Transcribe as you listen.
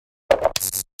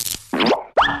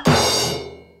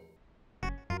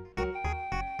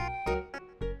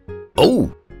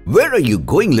Oh, where are you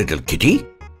going, little kitty?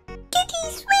 Kitty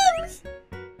swims.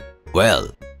 Well,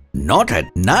 not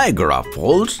at Niagara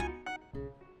Falls.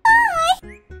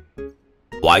 Why?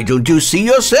 Why don't you see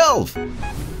yourself?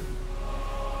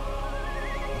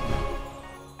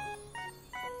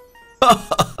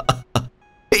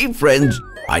 Hey friends,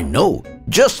 I know,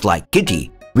 just like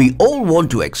Kitty, we all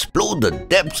want to explore the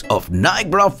depths of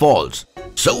Niagara Falls.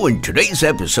 So in today's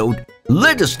episode,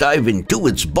 let us dive into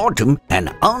its bottom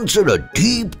and answer a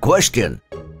deep question.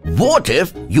 What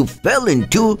if you fell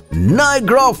into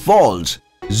Niagara Falls?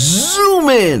 Zoom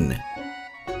in!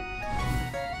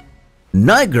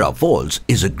 Niagara Falls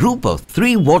is a group of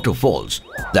 3 waterfalls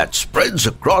that spreads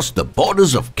across the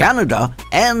borders of Canada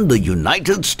and the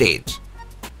United States.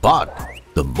 But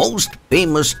the most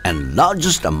famous and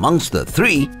largest amongst the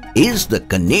 3 is the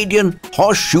Canadian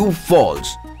Horseshoe Falls,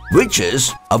 which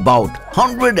is about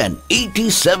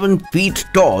 187 feet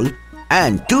tall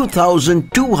and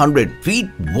 2,200 feet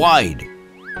wide.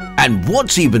 And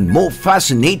what's even more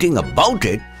fascinating about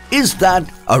it is that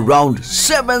around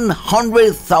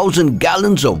 700,000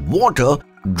 gallons of water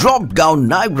drop down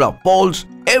Niagara Falls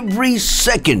every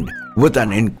second with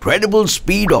an incredible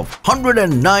speed of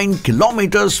 109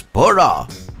 kilometers per hour.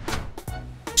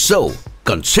 So,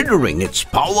 considering its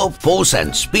power, force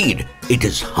and speed, it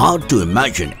is hard to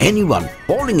imagine anyone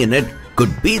falling in it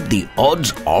could beat the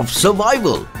odds of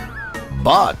survival.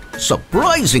 But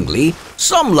surprisingly,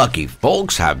 some lucky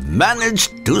folks have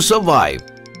managed to survive.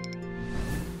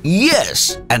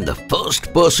 Yes, and the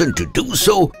first person to do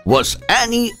so was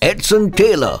Annie Edson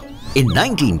Taylor. In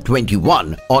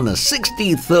 1921, on her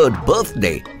 63rd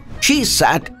birthday, she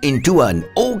sat into an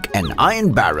oak and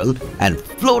iron barrel and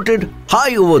floated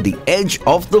high over the edge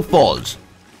of the falls,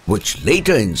 which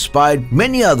later inspired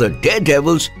many other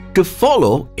daredevils to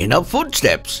follow in her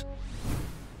footsteps.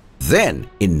 Then,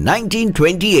 in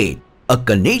 1928, a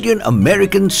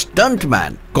Canadian-American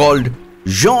stuntman called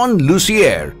Jean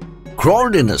Lucier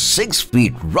crawled in a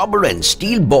 6-foot rubber and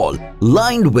steel ball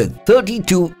lined with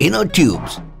 32 inner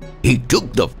tubes. He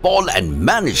took the fall and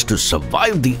managed to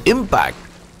survive the impact.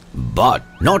 But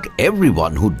not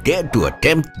everyone who dared to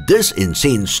attempt this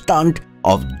insane stunt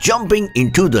of jumping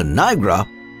into the Niagara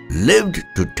lived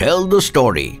to tell the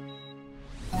story.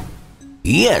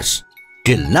 Yes,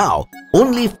 till now,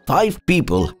 only 5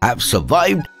 people have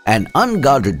survived an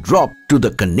unguarded drop to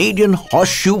the Canadian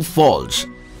Horseshoe Falls.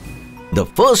 The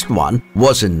first one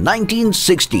was in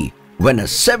 1960 when a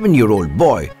 7-year-old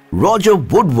boy, Roger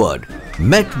Woodward,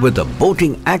 met with a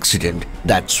boating accident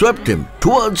that swept him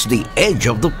towards the edge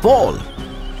of the fall.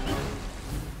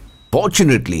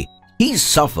 Fortunately, he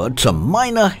suffered some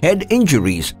minor head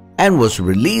injuries and was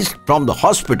released from the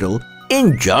hospital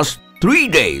in just 3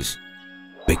 days.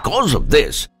 Because of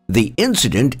this, the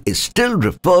incident is still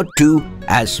referred to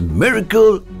as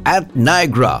Miracle at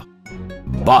Niagara.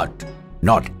 But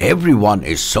not everyone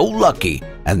is so lucky,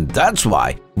 and that's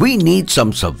why we need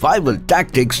some survival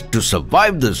tactics to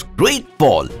survive this great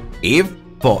fall if,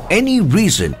 for any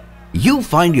reason, you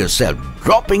find yourself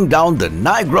dropping down the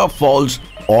Niagara Falls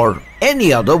or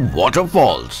any other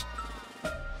waterfalls.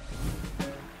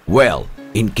 Well,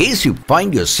 in case you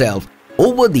find yourself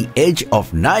over the edge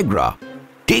of Niagara,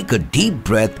 take a deep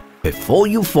breath before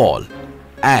you fall.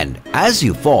 And as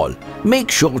you fall,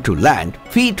 make sure to land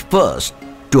feet first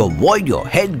to avoid your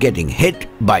head getting hit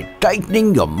by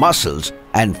tightening your muscles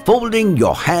and folding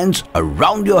your hands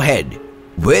around your head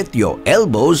with your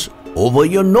elbows over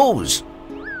your nose.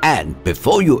 And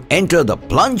before you enter the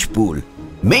plunge pool,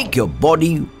 make your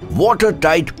body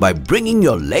watertight by bringing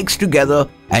your legs together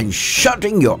and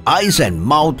shutting your eyes and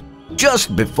mouth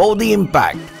just before the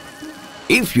impact.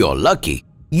 If you're lucky,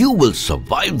 you will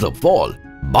survive the fall,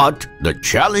 but the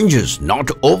challenge is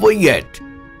not over yet.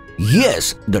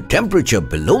 Yes, the temperature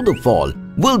below the fall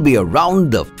will be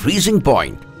around the freezing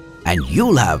point, and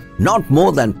you'll have not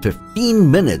more than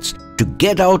 15 minutes to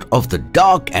get out of the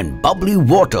dark and bubbly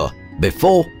water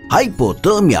before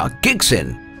hypothermia kicks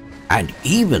in. And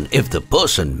even if the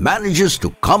person manages to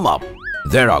come up,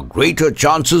 there are greater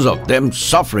chances of them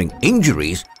suffering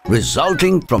injuries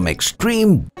resulting from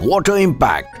extreme water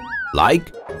impact,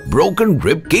 like broken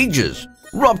rib cages,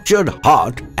 ruptured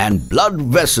heart and blood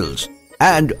vessels,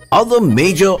 and other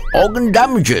major organ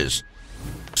damages.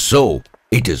 So,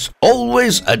 it is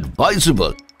always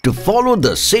advisable to follow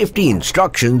the safety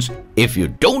instructions if you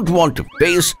don't want to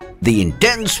face the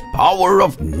intense power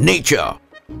of nature.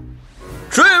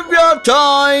 Trivia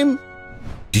time!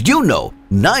 Did you know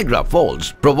Niagara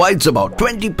Falls provides about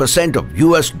 20% of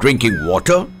US drinking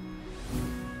water?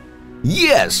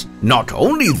 Yes, not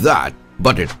only that,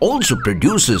 but it also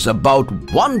produces about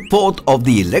 1/4 of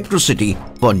the electricity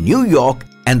for New York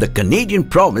and the Canadian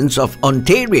province of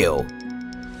Ontario.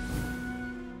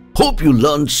 Hope you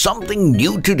learned something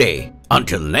new today.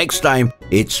 Until next time,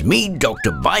 it's me,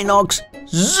 Dr. Binocs,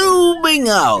 zooming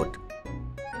out.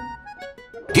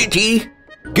 Kitty,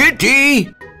 Kitty,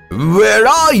 where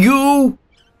are you?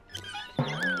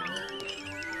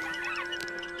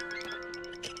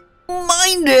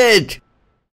 Mind it!